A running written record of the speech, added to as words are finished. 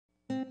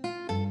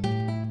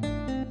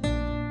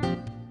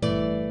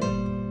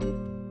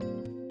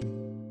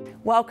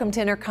Welcome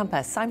to Inner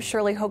Compass. I'm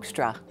Shirley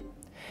Hoogstra.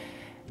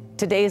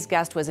 Today's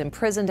guest was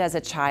imprisoned as a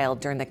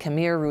child during the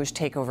Khmer Rouge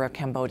takeover of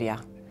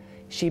Cambodia.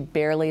 She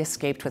barely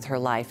escaped with her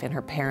life, and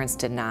her parents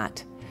did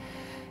not.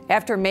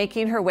 After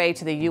making her way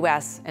to the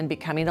U.S. and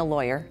becoming a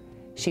lawyer,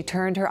 she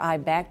turned her eye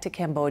back to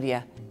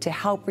Cambodia to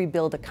help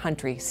rebuild a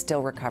country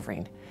still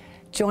recovering.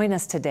 Join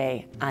us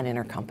today on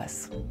Inner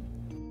Compass.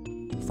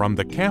 From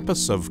the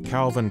campus of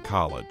Calvin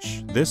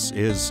College, this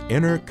is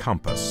Inner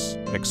Compass,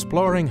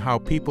 exploring how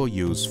people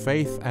use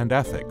faith and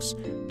ethics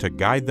to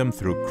guide them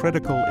through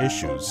critical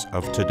issues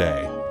of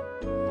today.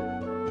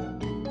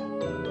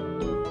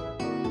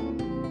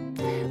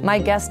 My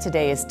guest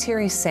today is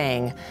Theary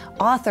Seng,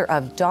 author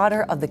of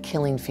Daughter of the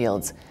Killing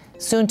Fields,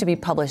 soon to be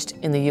published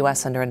in the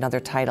U.S. under another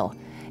title.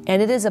 And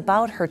it is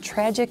about her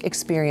tragic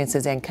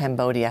experiences in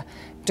Cambodia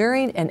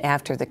during and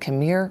after the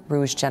Khmer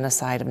Rouge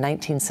genocide of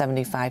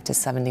 1975 to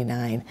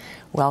 79.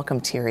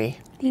 Welcome, Theary.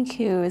 Thank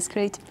you. It's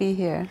great to be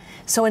here.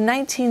 So in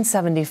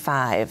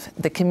 1975,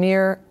 the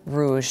Khmer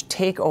Rouge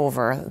take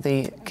over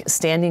the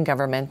standing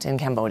government in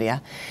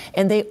Cambodia,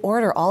 and they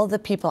order all of the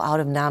people out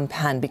of Phnom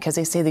Penh because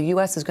they say the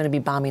U.S. is going to be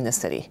bombing the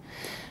city.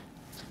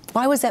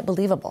 Why was that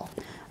believable?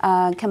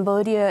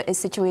 Cambodia is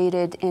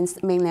situated in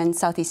mainland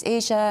Southeast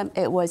Asia.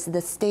 It was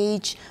the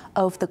stage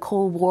of the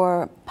Cold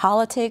War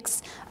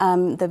politics.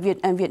 The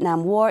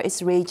Vietnam War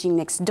is raging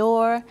next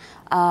door.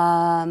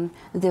 The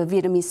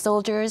Vietnamese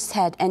soldiers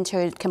had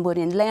entered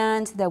Cambodian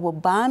land. There were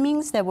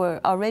bombings. There were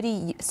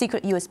already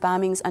secret U.S.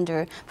 bombings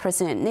under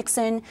President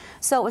Nixon.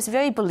 So it was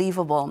very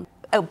believable.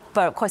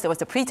 But of course, it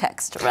was a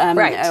pretext.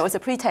 Right. It was a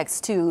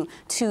pretext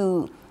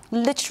to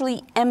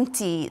literally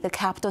empty the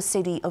capital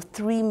city of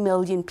 3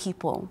 million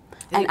people.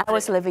 And I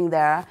was living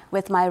there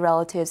with my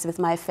relatives, with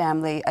my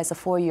family as a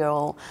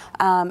 4-year-old,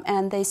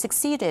 and they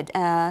succeeded.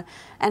 And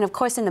of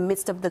course, in the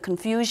midst of the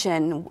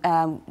confusion,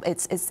 and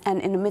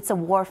in the midst of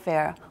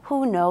warfare,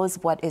 who knows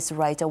what is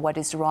right or what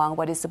is wrong,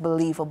 what is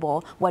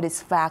believable, what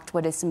is fact,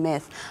 what is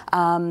myth.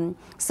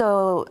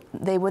 So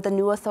they were the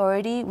new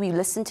authority. We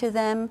listened to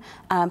them.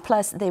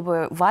 Plus, they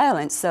were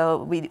violent,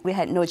 so we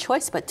had no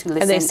choice but to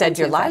listen. And they said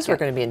your lives were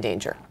going to be in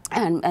danger.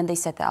 And they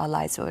said that our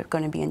lives were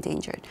going to be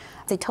endangered.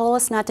 They told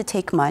us not to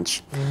take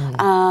much.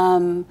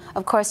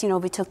 Of course,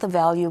 we took the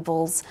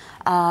valuables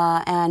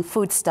and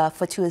food stuff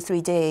for 2 or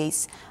 3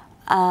 days.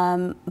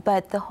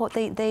 But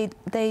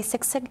they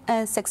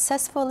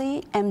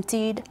successfully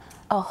emptied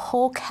a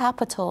whole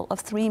capital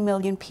of 3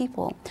 million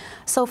people.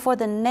 So for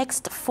the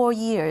next 4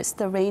 years,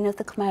 the reign of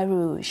the Khmer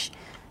Rouge,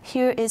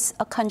 here is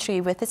a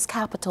country with its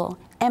capital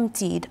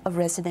emptied of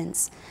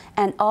residents.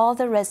 And all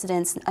the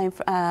residents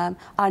are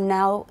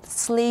now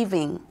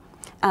slaving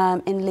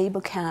in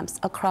labor camps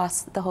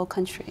across the whole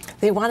country.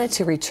 They wanted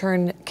to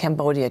return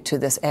Cambodia to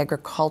this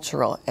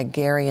agricultural,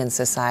 agrarian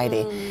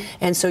society.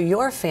 And so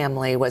your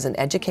family was an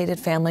educated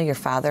family. Your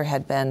father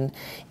had been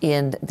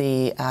in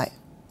the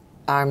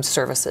armed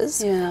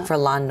services for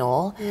Lon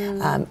Nol.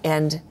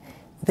 And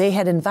they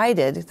had the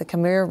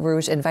Khmer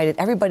Rouge invited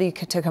everybody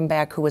to come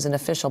back who was an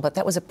official, but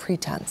that was a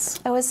pretense.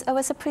 It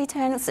was a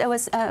pretense. It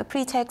was a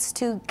pretext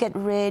to get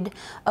rid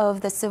of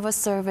the civil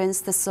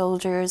servants, the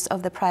soldiers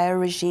of the prior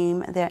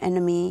regime, their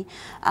enemy.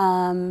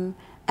 And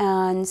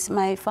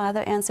my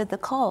father answered the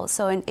call.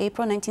 So in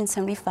April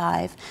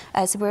 1975,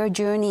 as we're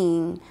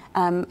journeying,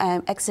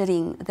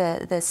 exiting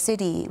the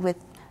city with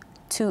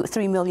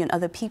 3 million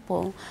other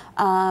people,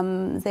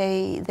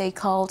 they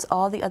called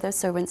all the other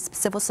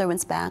civil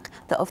servants back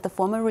of the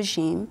former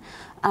regime,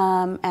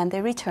 and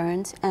they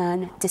returned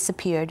and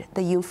disappeared,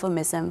 the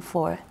euphemism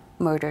for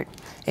murdered.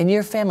 And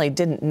your family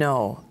didn't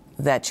know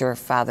that your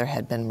father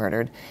had been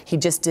murdered. He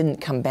just didn't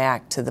come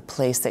back to the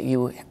place that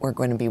you were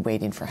going to be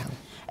waiting for him.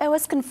 It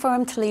was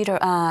confirmed later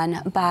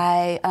on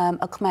by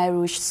a Khmer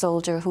Rouge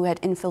soldier who had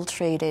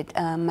infiltrated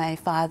my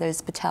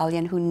father's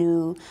battalion, who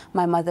knew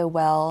my mother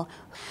well.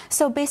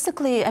 So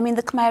basically,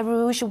 the Khmer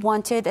Rouge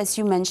wanted, as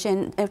you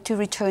mentioned, to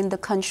return the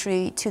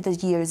country to the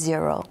year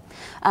 0,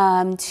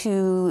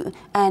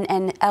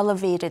 and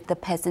elevated the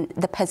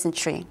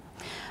peasantry.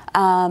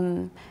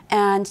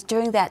 And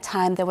during that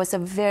time, it was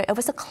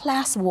a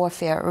class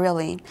warfare,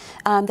 really.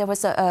 There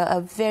was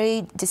a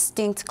very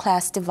distinct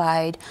class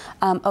divide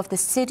of the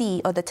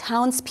city or the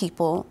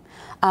townspeople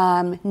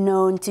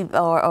known to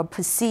or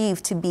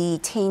perceived to be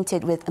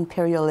tainted with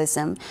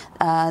imperialism,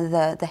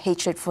 the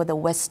hatred for the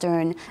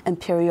Western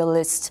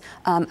imperialist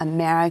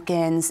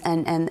Americans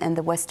and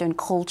the Western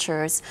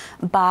cultures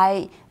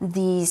by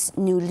these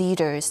new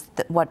leaders,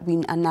 what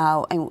we are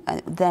now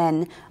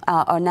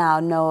are now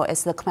know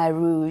as the Khmer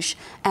Rouge,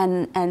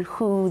 and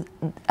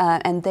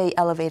they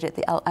elevated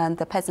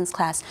the peasants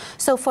class.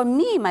 So for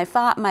me, my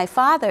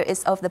father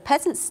is of the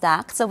peasant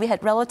stock, so we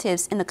had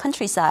relatives in the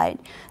countryside,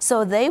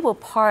 so they were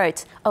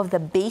part of the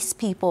base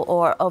people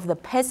or of the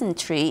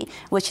peasantry,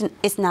 which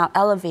is now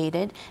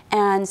elevated.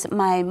 And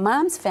my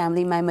mom's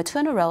family, my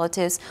maternal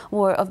relatives,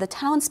 were of the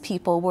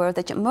townspeople, were of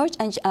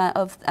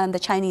the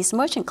Chinese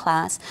merchant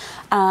class,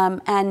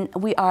 and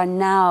we are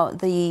now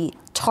the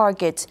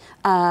target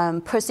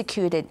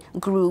persecuted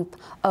group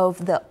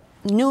of the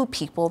new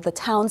people, the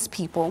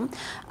townspeople.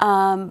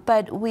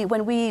 But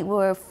when we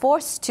were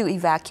forced to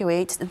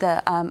evacuate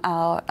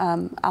our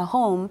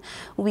home,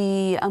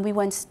 we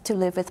went to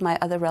live with my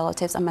other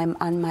relatives on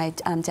my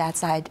dad's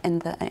side in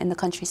the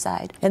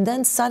countryside. And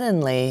then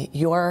suddenly,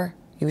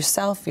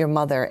 yourself, your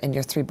mother, and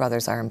your 3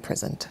 brothers are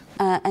imprisoned.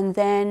 And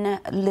then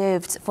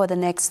lived for the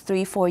next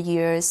 3-4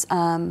 years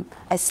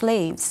as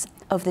slaves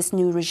of this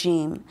new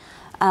regime.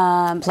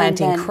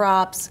 Planting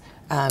crops.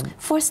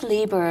 Forced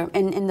labor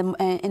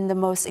in the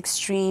most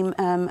extreme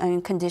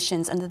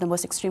conditions, under the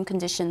most extreme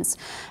conditions.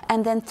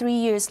 And then 3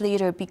 years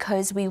later,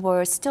 because we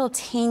were still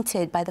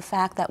tainted by the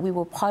fact that we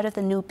were part of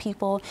the new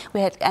people,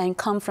 we had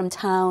come from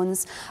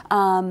towns,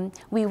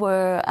 we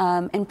were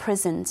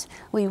imprisoned.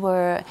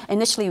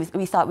 Initially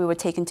we thought we were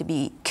taken to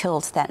be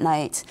killed that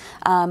night,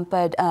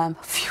 but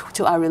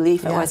to our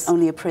relief, it was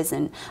only a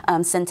prison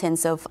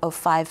sentence of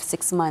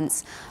 5-6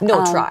 months.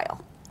 No trial.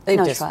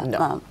 No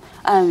trial.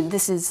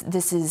 This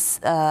is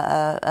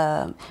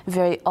a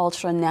very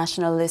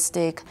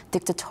ultra-nationalistic,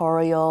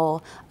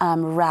 dictatorial,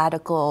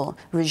 radical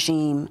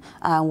regime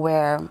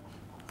where,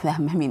 I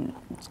mean,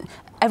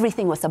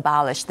 everything was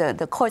abolished.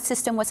 The court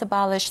system was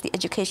abolished, the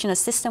educational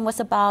system was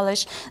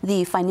abolished,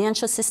 the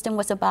financial system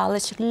was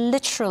abolished,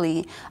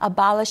 literally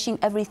abolishing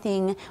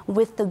everything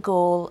with the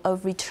goal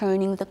of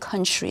returning the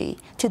country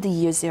to the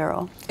year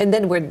 0. And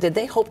then did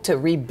they hope to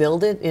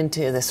rebuild it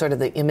into the sort of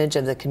the image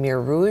of the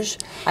Khmer Rouge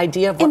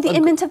idea of in the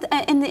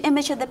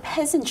image of the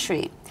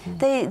peasantry?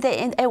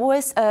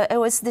 It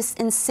was this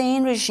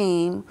insane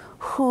regime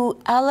who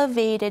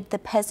elevated the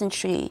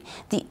peasantry,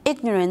 the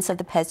ignorance of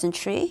the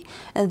peasantry,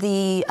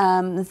 the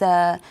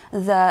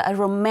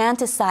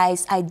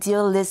romanticized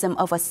idealism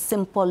of a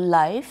simple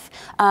life,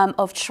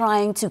 of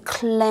trying to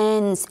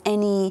cleanse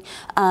any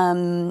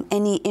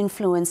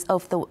influence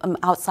of the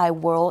outside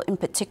world, in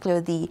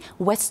particular the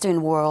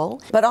Western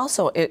world. But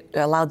also it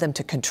allowed them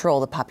to control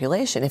the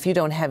population. If you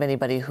don't have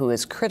anybody who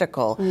is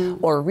critical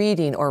or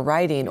reading or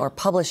writing or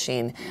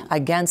publishing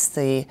against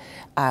the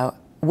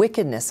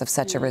wickedness of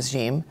such a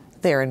regime,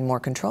 they're in more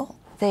control.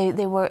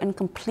 They were in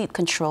complete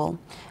control.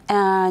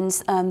 And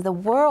the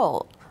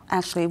world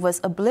actually was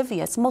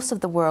oblivious, most of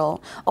the world,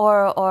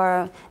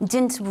 or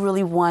didn't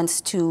really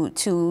want to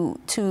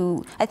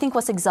I think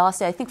was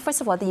exhausted. I think,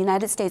 first of all, the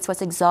United States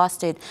was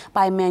exhausted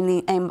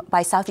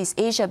by Southeast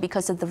Asia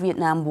because of the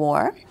Vietnam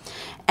War.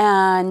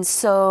 And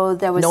so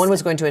there was... No one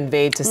was going to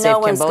invade to save Cambodia.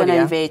 No one's going to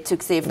invade to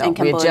save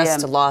Cambodia. We had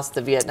just lost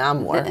the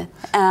Vietnam War.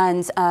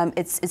 And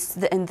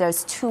and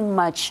there's too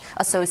much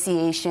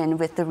association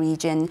with the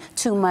region,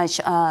 too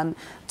much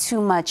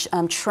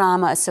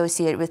trauma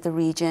associated with the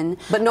region.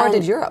 But nor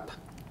did Europe.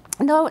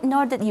 No,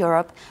 nor did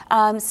Europe.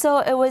 So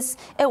it was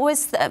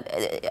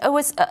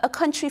a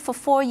country for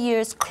 4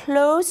 years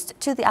closed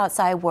to the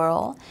outside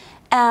world,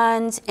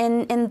 and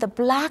in the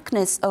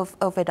blackness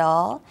of it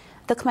all,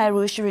 the Khmer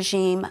Rouge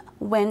regime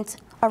went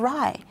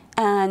awry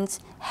and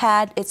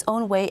had its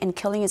own way in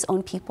killing its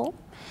own people,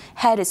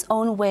 had its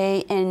own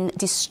way in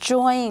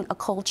destroying a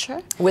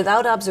culture.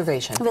 Without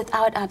observation.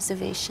 Without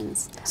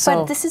observations. So,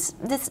 but this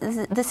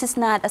is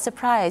not a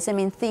surprise. I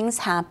mean, things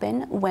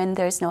happen when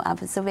there's no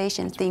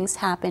observation. Things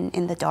happen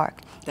in the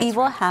dark.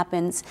 Evil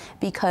happens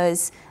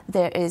because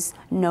there is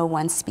no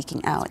one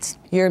speaking out.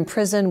 You're in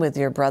prison with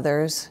your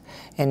brothers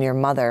and your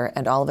mother,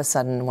 and all of a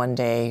sudden, one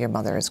day, your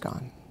mother is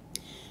gone.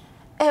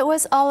 It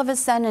was all of a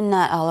sudden and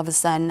not all of a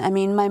sudden. I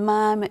mean, my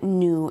mom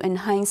knew, in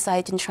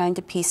hindsight, in trying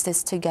to piece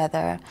this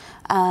together,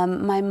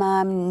 my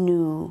mom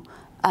knew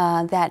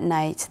that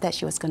night that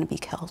she was going to be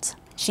killed.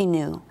 She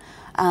knew.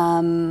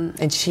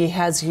 And she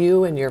has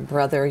you and your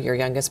brother, your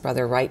youngest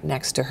brother, right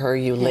next to her.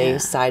 You lay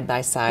side by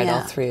side,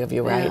 all 3 of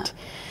you, right?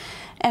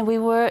 And we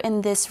were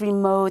in this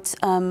remote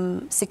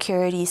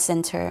security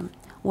center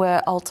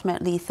where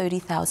ultimately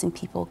 30,000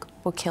 people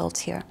were killed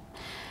here.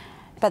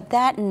 But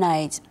that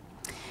night,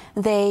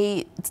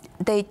 they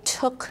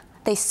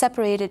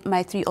separated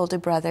my 3 older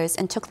brothers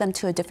and took them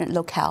to a different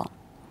locale.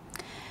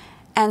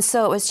 And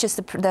so it was just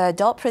the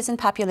adult prison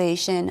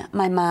population,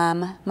 my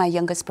mom, my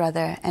youngest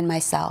brother, and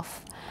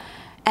myself.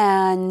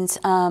 And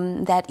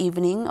that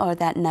evening or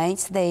that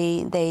night,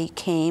 they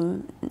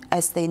came,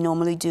 as they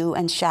normally do,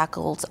 and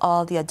shackled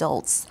all the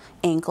adults'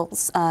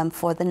 ankles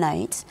for the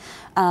night.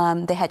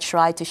 They had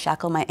tried to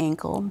shackle my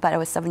ankle, but I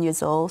was 7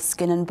 years old,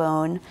 skin and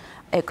bone.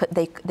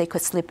 They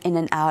could slip in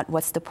and out.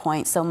 What's the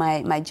point? So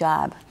my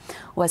job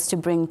was to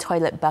bring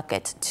toilet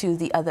bucket to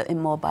the other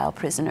immobile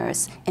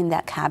prisoners in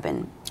that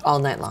cabin. All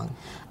night long?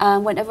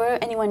 Whenever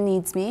anyone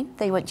needs me,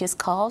 they would just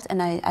call,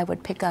 and I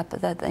would pick up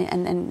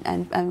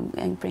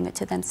and bring it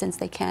to them since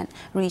they can't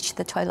reach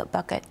the toilet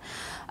bucket.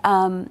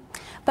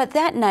 But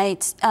that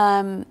night,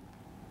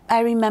 I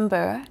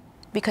remember,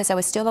 because I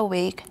was still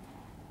awake,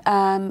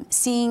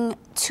 seeing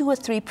 2 or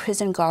 3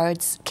 prison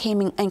guards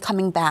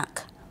coming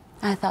back.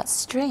 I thought,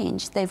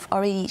 strange, they've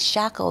already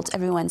shackled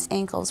everyone's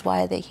ankles.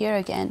 Why are they here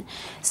again?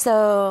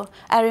 So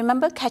I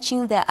remember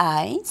catching their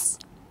eyes,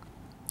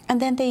 and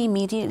then they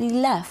immediately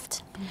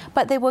left.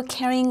 But they were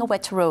carrying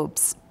wet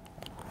robes.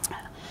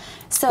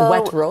 So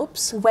wet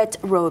ropes? Wet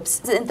ropes.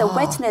 The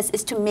wetness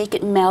is to make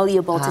it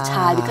malleable to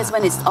tie, because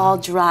when it's all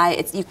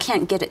dry, you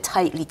can't get it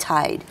tightly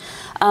tied.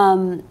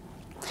 And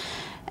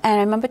I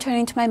remember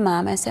turning to my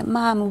mom. I said,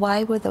 "Mom,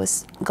 why were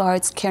those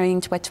guards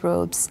carrying wet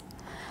robes?"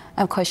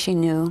 Of course, she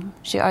knew.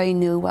 She already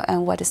knew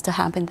what is to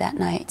happen that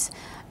night.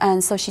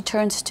 And so she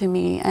turned to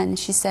me and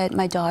she said,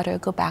 "My daughter,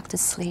 go back to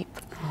sleep."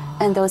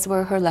 And those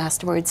were her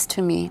last words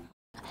to me.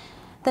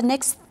 The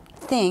next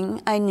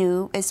thing I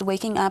knew is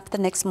waking up the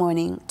next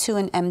morning to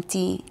an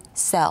empty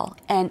cell.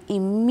 And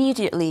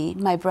immediately,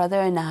 my brother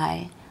and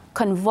I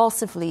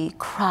convulsively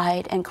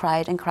cried and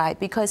cried and cried,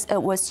 because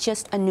it was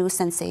just a new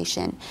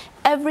sensation.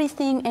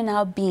 Everything in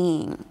our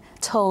being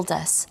told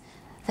us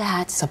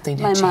that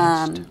my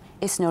mom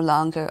is no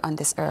longer on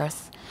this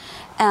earth.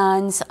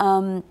 And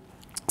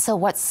so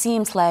what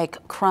seemed like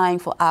crying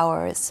for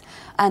hours,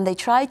 and they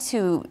tried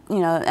to,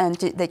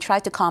 they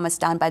tried to calm us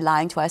down by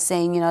lying to us,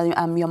 saying,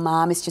 your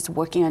mom is just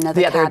working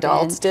another cabin. The other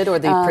adults did, or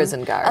the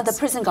prison guards? The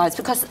prison guards,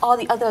 because all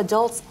the other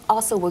adults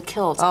also were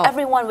killed. Oh.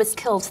 Everyone was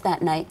killed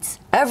that night.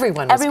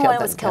 Everyone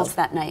was killed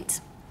that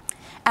night.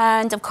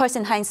 And of course,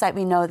 in hindsight,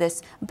 we know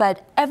this,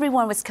 but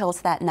everyone was killed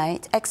that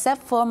night,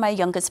 except for my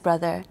youngest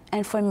brother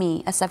and for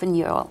me, a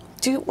 7-year-old.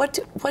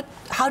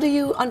 How do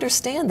you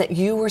understand that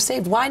you were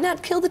saved? Why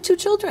not kill the 2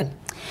 children?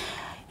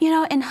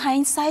 In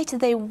hindsight,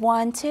 the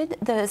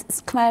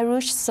Khmer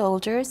Rouge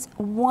soldiers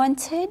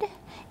wanted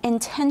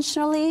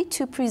intentionally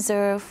to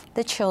preserve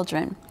the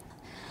children.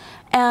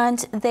 And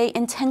they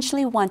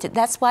intentionally wanted.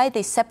 That's why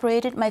they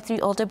separated my 3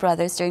 older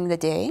brothers during the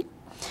day.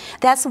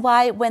 That's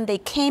why when they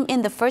came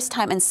in the first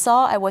time and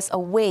saw I was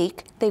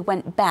awake, they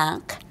went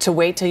back. To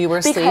wait till you were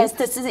asleep? Because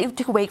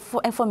to wait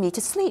for me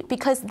to sleep.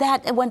 Because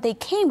when they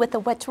came with the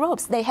wet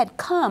ropes, they had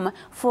come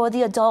for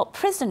the adult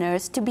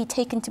prisoners to be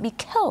taken to be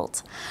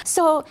killed.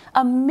 So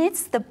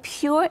amidst the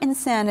pure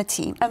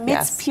insanity,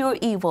 amidst pure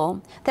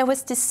evil, there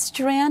was this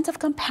strand of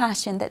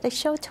compassion that they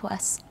showed to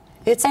us.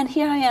 And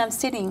here I am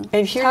sitting,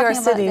 and here you are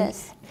sitting. About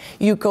this.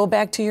 You go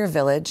back to your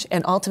village,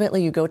 and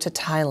ultimately you go to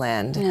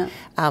Thailand,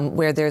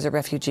 where there's a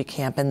refugee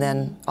camp, and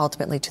then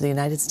ultimately to the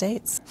United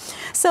States.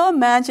 So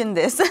imagine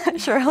this,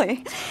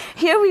 Shirley.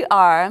 Here we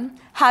are,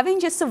 having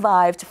just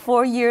survived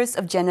 4 years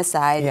of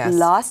genocide,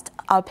 lost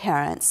our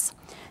parents,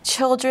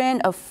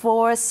 children of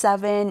 4,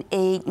 7,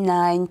 8,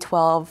 9,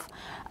 12,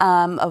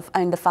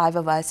 and the 5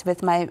 of us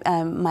with my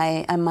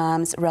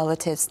mom's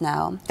relatives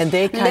now. And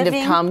they kind of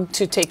come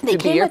to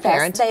be your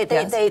parents.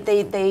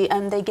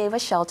 They gave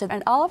us shelter,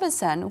 and all of a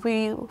sudden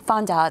we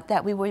found out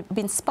that we were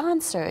being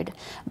sponsored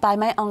by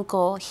my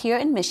uncle here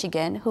in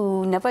Michigan,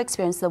 who never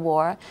experienced the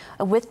war,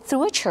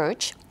 through a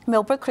church,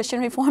 Millbrook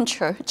Christian Reformed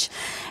Church,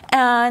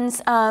 and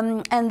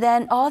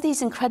then all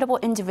these incredible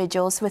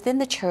individuals within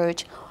the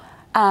church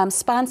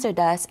sponsored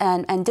us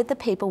and did the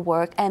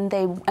paperwork, and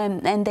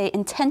they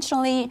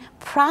intentionally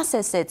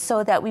processed it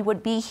so that we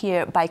would be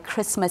here by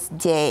Christmas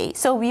Day.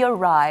 So we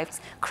arrived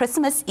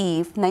Christmas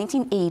Eve,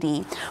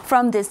 1980,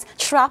 from this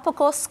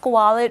tropical,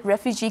 squalid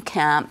refugee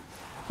camp.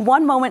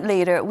 1 moment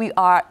later, we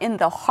are in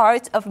the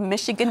heart of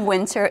Michigan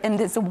winter in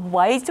this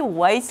white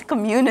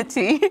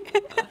community.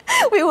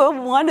 We were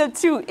one of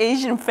 2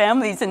 Asian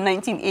families in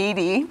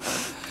 1980.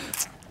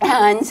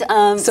 And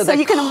so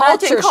you can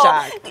imagine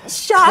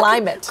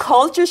climate,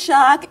 culture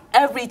shock,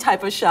 every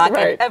type of shock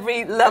at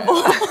every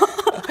level.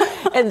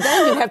 And then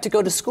you have to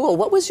go to school.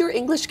 What was your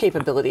English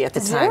capability at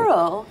the time?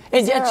 Zero.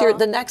 And yet you're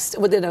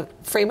within a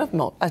frame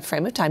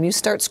of time, you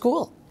start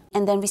school.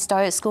 And then we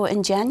started school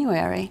in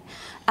January.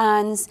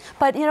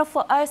 But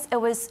for us, it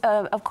was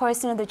of course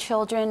the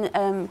children.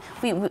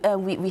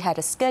 We had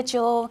a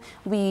schedule.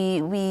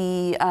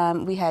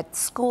 We had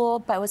school,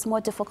 but it was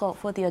more difficult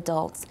for the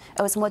adults.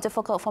 It was more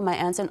difficult for my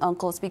aunts and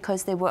uncles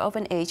because they were of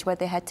an age where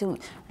they had to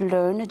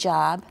learn a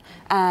job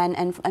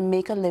and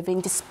make a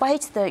living,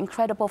 despite the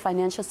incredible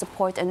financial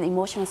support and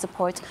emotional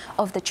support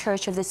of the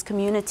church, of this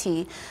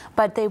community.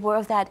 But they were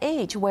of that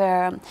age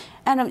where,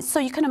 so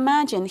you can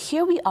imagine,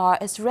 here we are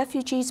as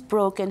refugees,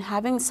 broken,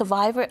 having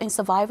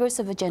survivors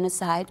of a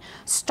genocide,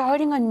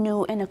 starting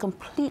anew in a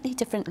completely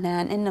different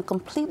land, in a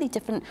completely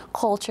different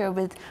culture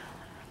with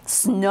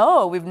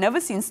snow. We've never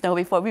seen snow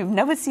before. We've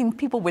never seen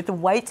people with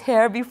white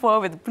hair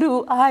before, with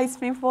blue eyes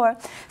before.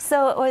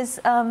 So it was,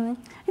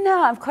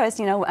 of course,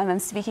 I'm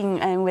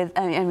speaking with,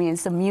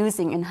 it's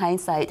amusing in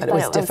hindsight. But it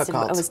was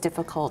difficult. It was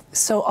difficult.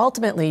 So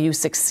ultimately you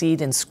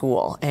succeed in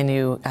school, and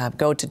you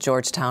go to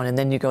Georgetown, and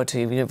then you go to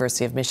the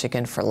University of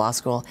Michigan for law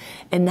school,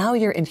 and now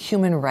you're in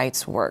human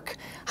rights work.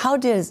 How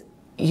does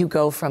you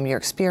go from your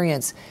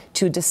experience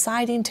to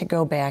deciding to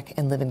go back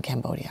and live in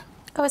Cambodia?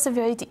 It was a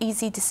very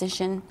easy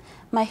decision.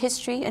 My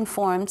history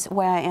informed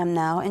where I am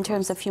now in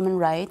terms of human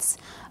rights.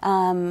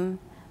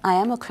 I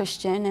am a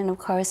Christian, and of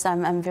course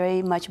I'm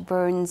very much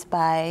burdened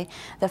by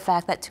the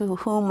fact that to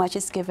whom much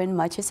is given,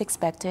 much is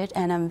expected,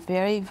 and I'm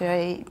very,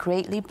 very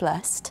greatly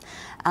blessed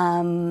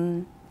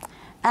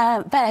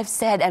But I've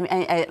said,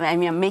 I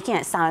mean, I'm making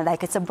it sound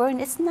like it's a burden.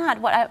 It's not.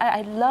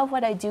 I love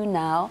what I do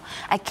now.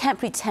 I can't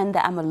pretend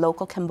that I'm a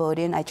local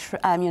Cambodian.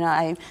 You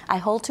know, I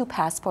hold 2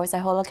 passports. I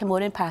hold a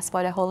Cambodian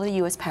passport. I hold a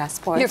U.S.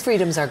 passport. Your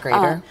freedoms are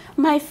greater.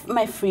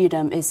 My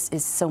freedom is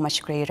so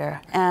much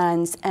greater,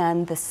 and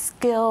the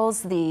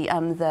skills, the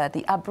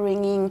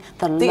upbringing,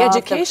 the love,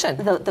 education,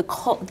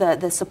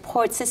 the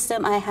support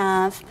system I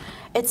have,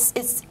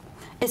 it's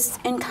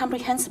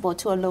incomprehensible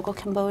to a local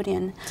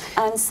Cambodian,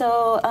 and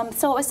so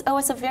it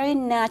was a very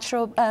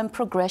natural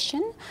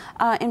progression,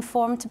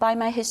 informed by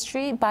my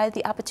history, by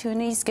the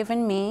opportunities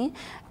given me,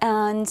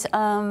 and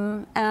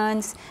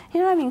you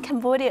know, I mean,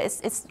 Cambodia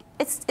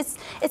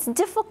it's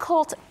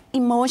difficult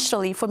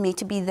emotionally for me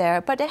to be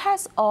there, but it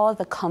has all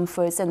the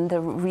comforts and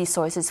the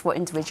resources for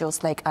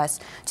individuals like us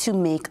to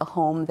make a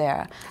home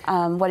there.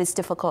 What is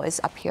difficult is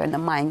up here in the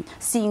mind,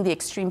 seeing the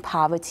extreme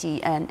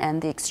poverty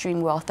and the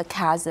extreme wealth, the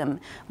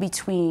chasm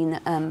between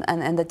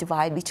and the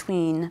divide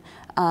between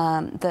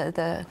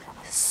the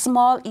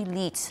small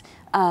elite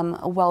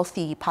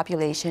wealthy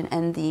population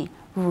and the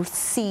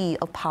sea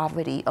of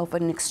poverty of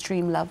an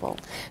extreme level.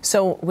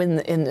 So when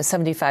in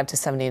 75 to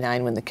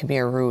 79, when the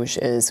Khmer Rouge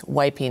is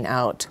wiping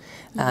out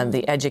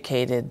the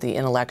educated, the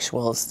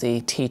intellectuals,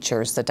 the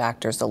teachers, the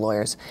doctors, the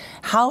lawyers,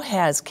 how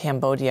has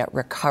Cambodia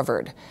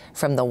recovered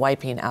from the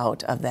wiping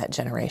out of that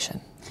generation?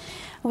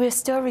 We're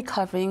still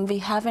recovering. We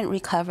haven't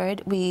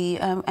recovered.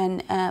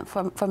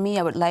 For me,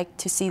 I would like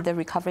to see the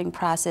recovering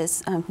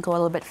process go a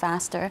little bit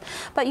faster.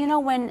 But you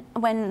know, when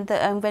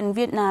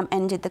Vietnam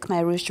ended the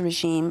Khmer Rouge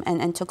regime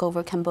and took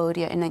over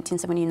Cambodia in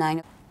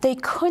 1979, they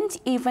couldn't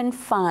even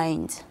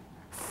find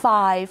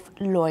 5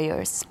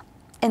 lawyers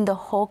in the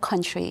whole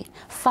country,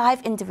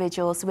 5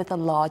 individuals with a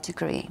law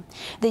degree.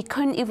 They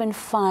couldn't even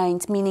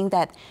find, meaning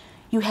that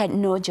you had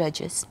no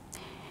judges,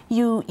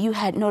 you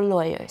had no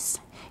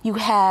lawyers. You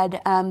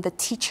had the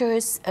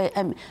teachers,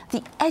 the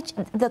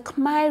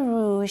Khmer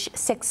Rouge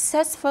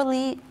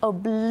successfully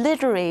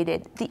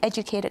obliterated the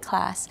educated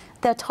class,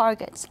 their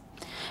targets.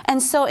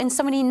 And so in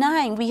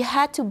 79, we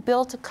had to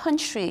build a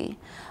country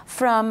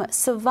from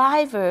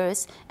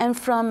survivors and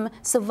from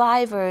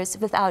survivors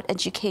without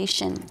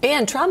education.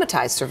 And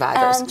traumatized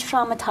survivors. And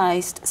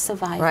traumatized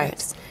survivors.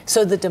 Right.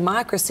 So the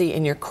democracy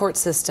in your court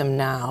system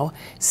now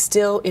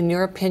still, in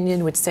your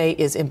opinion, would say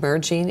is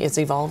emerging, is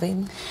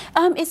evolving?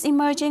 It's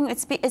emerging,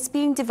 it's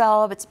being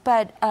developed,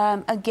 but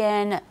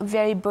again,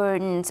 very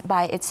burdened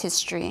by its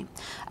history.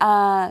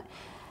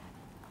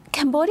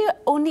 Cambodia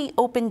only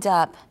opened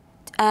up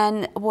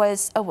and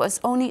was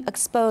only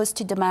exposed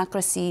to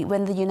democracy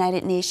when the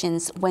United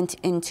Nations went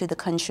into the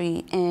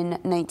country in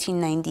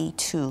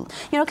 1992.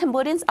 You know,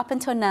 Cambodians up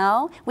until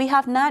now, we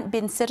have not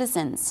been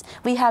citizens.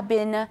 We have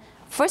been,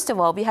 first of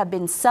all, we have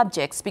been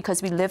subjects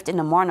because we lived in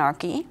a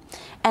monarchy,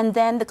 and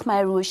then the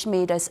Khmer Rouge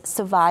made us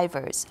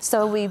survivors.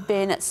 So we've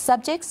been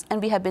subjects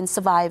and we have been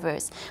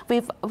survivors.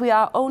 We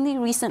are only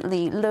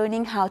recently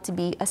learning how to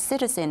be a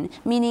citizen,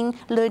 meaning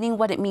learning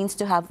what it means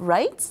to have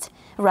rights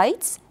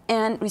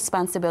and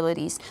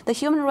responsibilities. The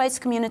human rights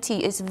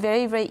community is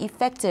very, very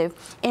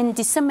effective in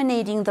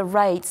disseminating the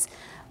rights,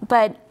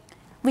 but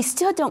we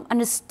still don't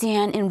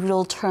understand in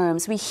real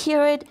terms. We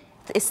hear it,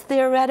 it's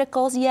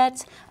theoretical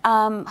yet.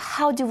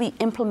 How do we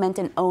implement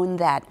and own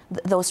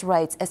those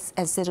rights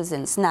as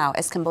citizens now,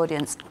 as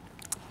Cambodians?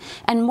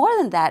 And more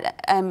than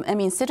that, I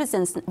mean,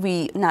 citizens,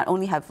 we not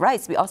only have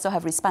rights, we also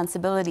have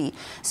responsibility.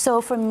 So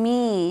for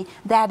me,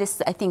 that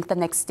is, I think, the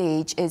next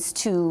stage is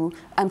to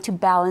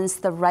balance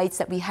the rights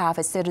that we have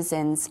as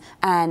citizens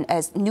and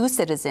as new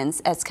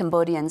citizens, as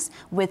Cambodians,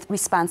 with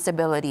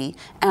responsibility.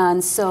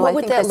 And so what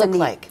would that look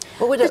like?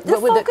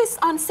 The focus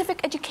on civic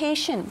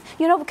education.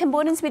 You know,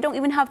 Cambodians, we don't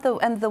even have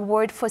the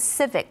word for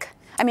civic.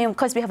 I mean, of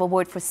course, we have a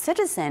word for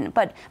citizen,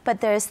 but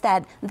there's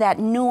that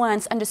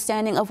nuanced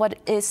understanding of what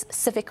is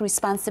civic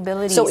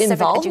responsibility, so civic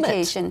involvement.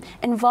 Education,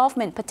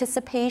 involvement,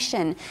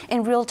 participation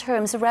in real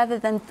terms, rather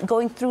than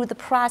going through the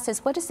process.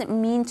 What does it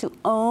mean to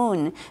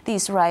own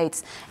these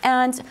rights?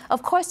 And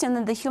of course,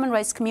 in the human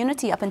rights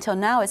community up until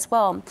now as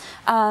well,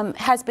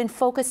 has been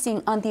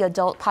focusing on the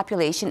adult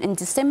population and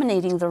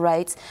disseminating the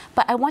rights.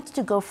 But I wanted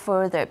to go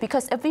further,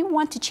 because if we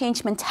want to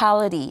change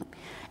mentality,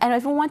 and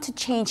if we want to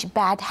change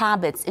bad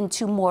habits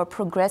into more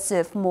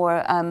progressive,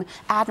 more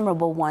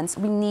admirable ones,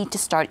 we need to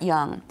start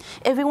young.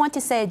 If we want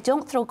to say,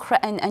 don't throw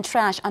and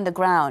trash on the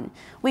ground,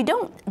 we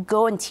don't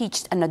go and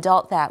teach an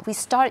adult that. We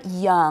start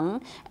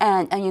young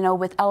and you know,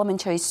 with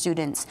elementary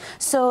students.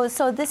 So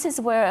this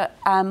is where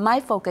my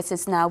focus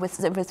is now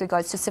with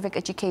regards to civic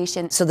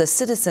education. So the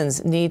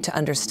citizens need to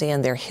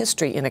understand their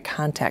history in a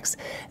context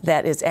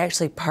that is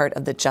actually part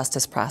of the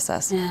justice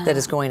process that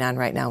is going on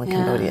right now in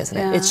Cambodia, isn't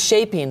it? It's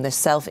shaping the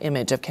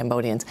self-image of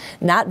Cambodians,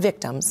 not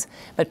victims,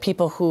 but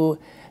people who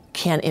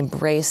can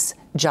embrace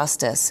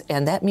justice.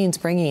 And that means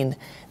bringing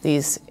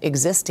these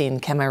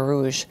existing Khmer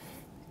Rouge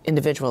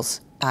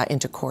individuals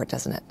into court,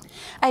 doesn't it?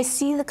 I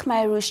see the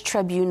Khmer Rouge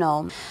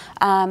Tribunal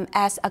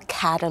as a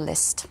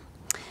catalyst,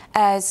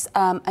 as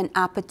an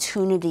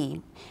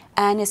opportunity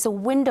And it's a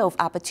window of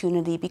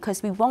opportunity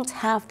because we won't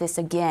have this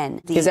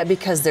again. Is that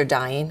because they're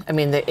dying? I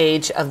mean, the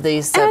age of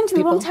these people? And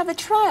we won't have the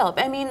trial.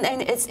 I mean,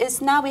 and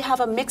it's now we have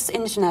a mixed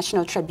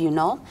international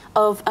tribunal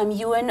of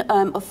UN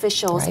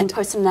officials and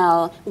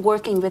personnel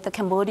working with the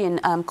Cambodian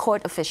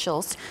court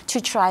officials to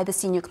try the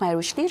senior Khmer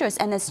Rouge leaders.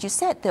 And as you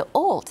said, they're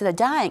old, they're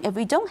dying. If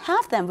we don't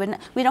have them,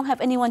 we don't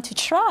have anyone to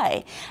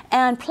try.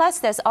 And plus,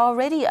 there's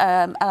already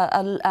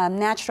a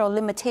natural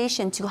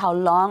limitation to how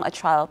long a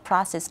trial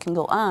process can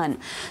go on.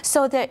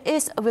 So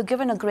we're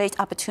given a great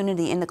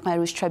opportunity in the Khmer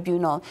Rouge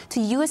Tribunal to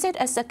use it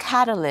as a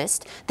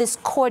catalyst, this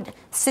court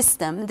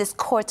system, this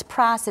court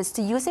process,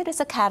 to use it as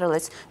a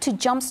catalyst to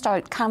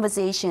jumpstart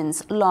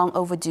conversations long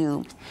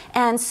overdue.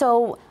 And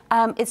so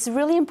it's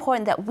really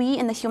important that we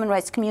in the human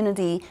rights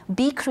community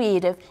be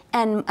creative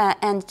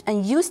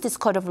and use this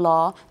code of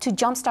law to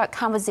jumpstart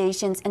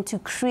conversations and to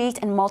create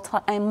and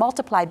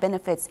multiply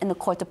benefits in the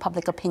court of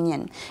public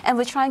opinion. And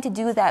we're trying to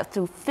do that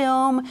through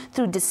film,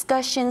 through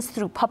discussions,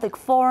 through public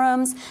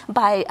forums,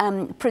 by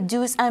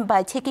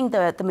taking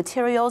the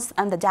materials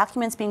and the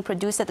documents being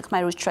produced at the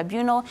Khmer Rouge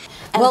Tribunal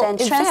and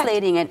then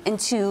translating it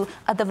into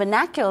the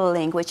vernacular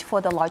language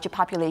for the larger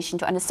population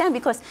to understand.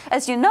 Because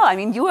as you know, I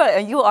mean, you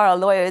are a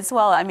lawyer as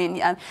well. I mean,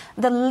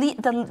 the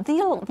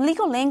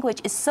legal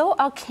language is so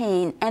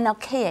arcane and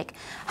archaic.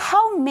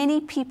 How many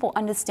people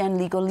understand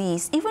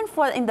legalese? Even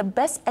in the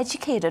best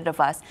educated of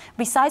us,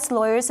 besides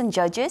lawyers and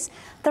judges,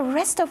 the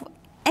rest of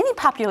any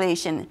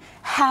population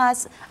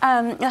have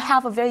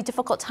a very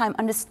difficult time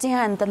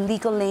understand the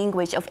legal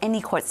language of any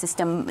court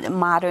system,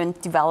 modern,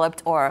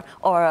 developed, or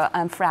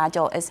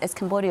fragile as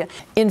Cambodia.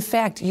 In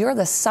fact, you're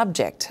the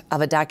subject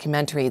of a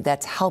documentary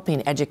that's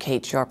helping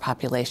educate your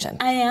population.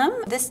 I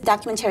am. This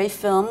documentary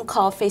film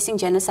called Facing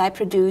Genocide,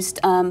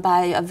 produced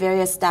by a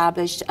very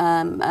established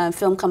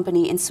film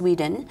company in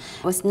Sweden,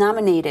 was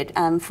nominated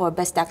for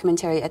Best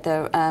Documentary at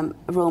the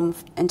Rome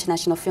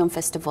International Film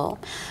Festival.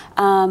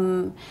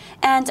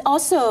 And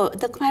also,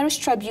 the Khmer Rouge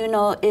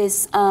Tribunal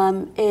is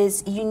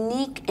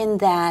unique in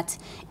that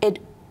it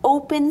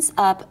opens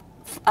up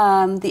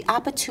the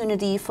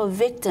opportunity for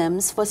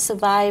victims, for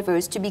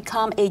survivors, to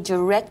become a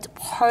direct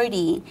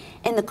party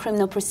in the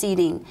criminal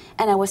proceeding.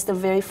 And I was the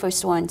very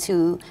first one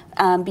to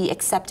be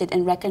accepted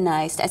and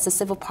recognized as a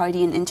civil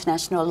party in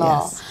international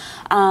law. Yes.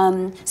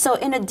 So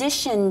in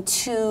addition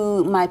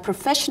to my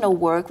professional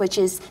work, which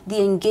is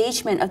the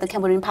engagement of the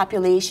Cambodian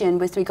population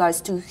with regards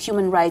to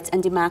human rights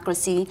and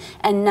democracy,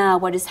 and now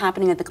what is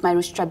happening at the Khmer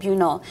Rouge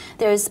Tribunal,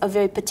 there's a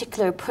very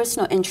particular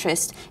personal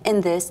interest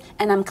in this,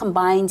 and I'm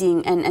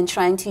combining and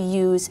trying to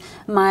use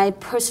my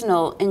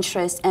personal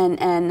interest and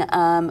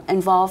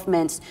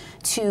involvement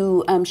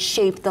to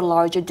shape the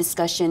larger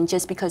discussion,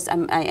 just because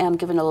I am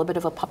given a little bit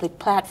of a public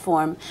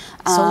platform.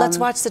 So let's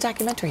watch the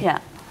documentary. Yeah.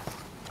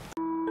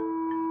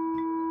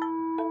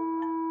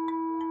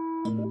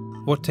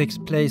 What takes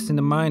place in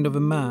the mind of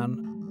a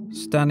man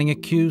standing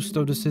accused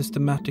of the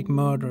systematic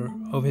murder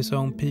of his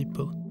own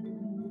people?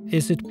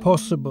 Is it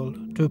possible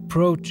to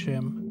approach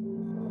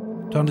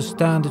him, to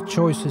understand the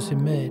choices he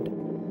made?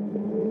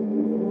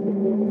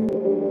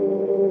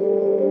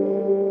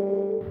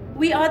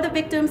 We are the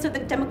victims of the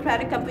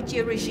democratic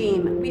Cambodia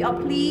regime. We are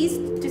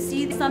pleased to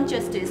see some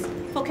justice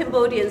for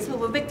Cambodians who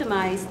were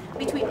victimized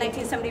between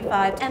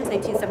 1975 and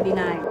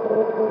 1979.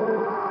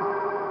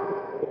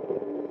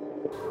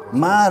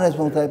 Ma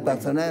responsabilité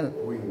personnelle,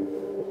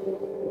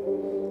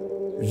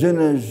 je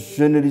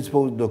ne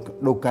dispose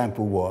d'aucun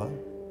pouvoir.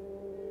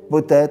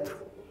 Peut-être.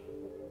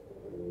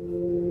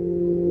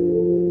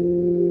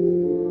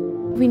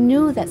 We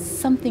knew that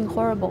something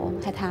horrible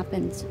had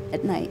happened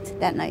that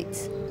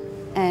night.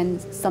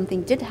 And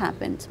something did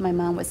happen. My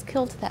mom was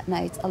killed that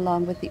night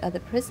along with the other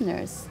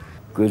prisoners.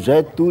 Que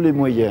j'ai tous les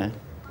moyens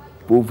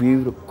pour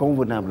vivre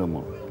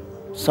convenablement,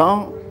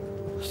 sans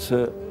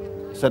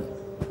cette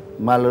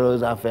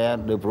malheureuse affaire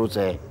de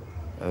procès,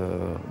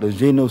 de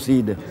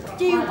génocide.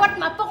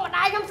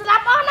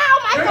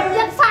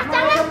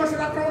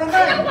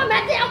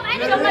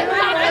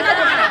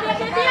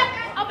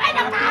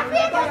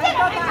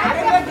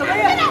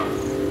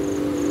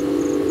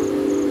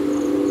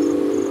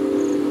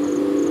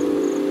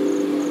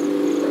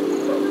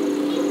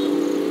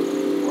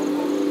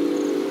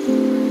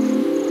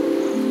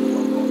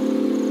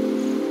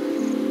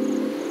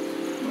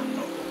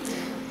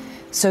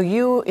 So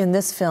you, in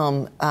this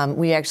film,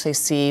 we actually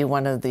see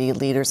one of the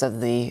leaders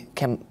of the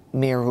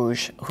Khmer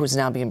Rouge, who's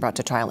now being brought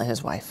to trial, and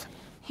his wife.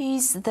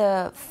 He's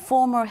the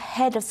former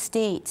head of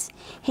state.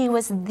 He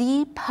was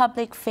the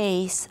public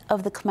face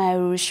of the Khmer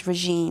Rouge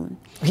regime.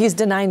 He's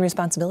denying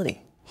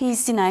responsibility.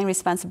 He's denying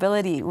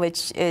responsibility,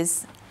 which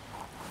is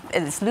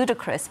is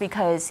ludicrous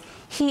because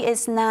he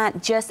is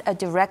not just a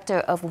director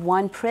of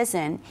one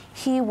prison.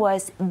 He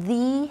was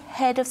the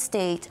head of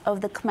state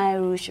of the Khmer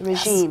Rouge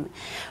regime,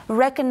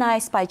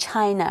 recognized by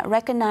China,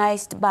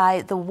 recognized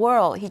by the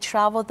world. He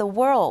traveled the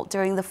world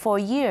during the 4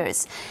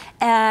 years.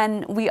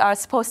 And we are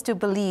supposed to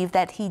believe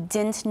that he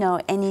didn't know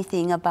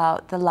anything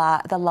about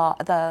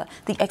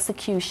the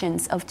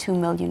executions of 2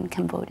 million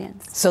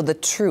Cambodians. So the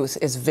truth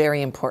is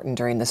very important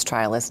during this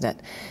trial, isn't it?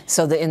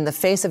 So in the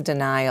face of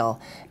denial,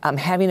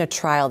 having a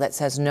trial that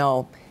says,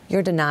 no,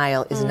 your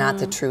denial is not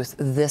the truth,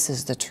 this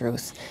is the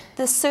truth.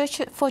 The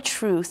search for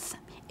truth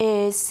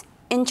is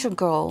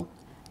integral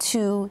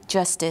to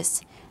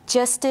justice.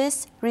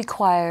 Justice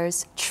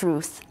requires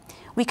truth.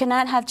 We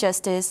cannot have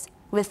justice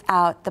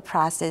without the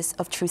process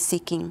of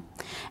truth-seeking.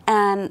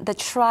 And the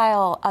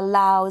trial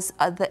allows,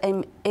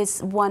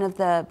 is one of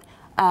the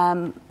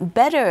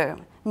better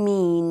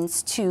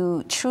means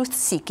to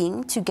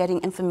truth-seeking, to getting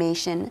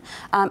information.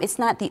 It's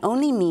not the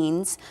only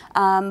means,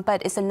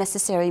 but it's a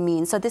necessary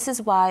means. So this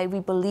is why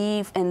we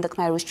believe in the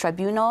Khmer Rouge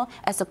Tribunal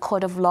as a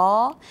court of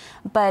law,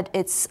 but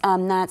it's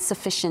not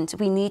sufficient.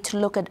 We need to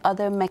look at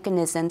other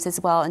mechanisms as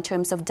well in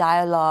terms of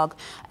dialogue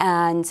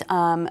and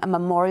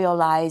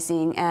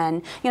memorializing.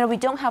 And, we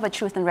don't have a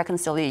Truth and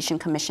Reconciliation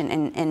Commission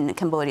in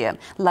Cambodia,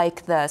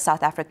 like the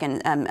South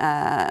African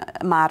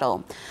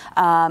model.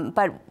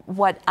 But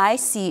what I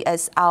see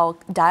as our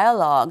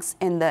dialogues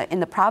in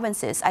the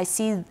provinces, I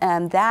see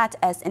that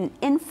as an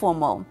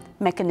informal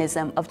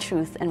mechanism of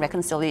truth and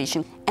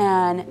reconciliation.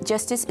 And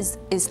justice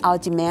is our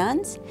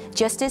demand.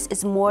 Justice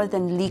is more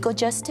than legal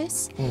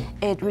justice.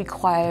 It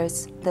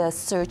requires the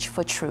search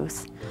for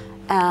truth.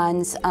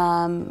 And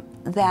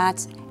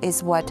that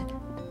is what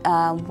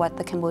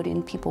the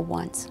Cambodian people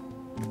want.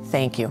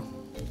 Thank you.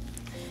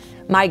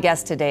 My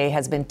guest today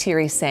has been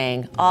Theary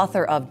Seng,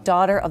 author of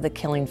Daughter of the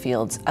Killing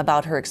Fields,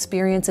 about her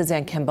experiences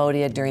in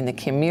Cambodia during the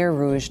Khmer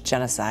Rouge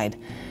genocide.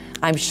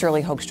 I'm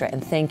Shirley Hoogstra,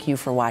 and thank you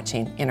for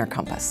watching Inner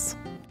Compass.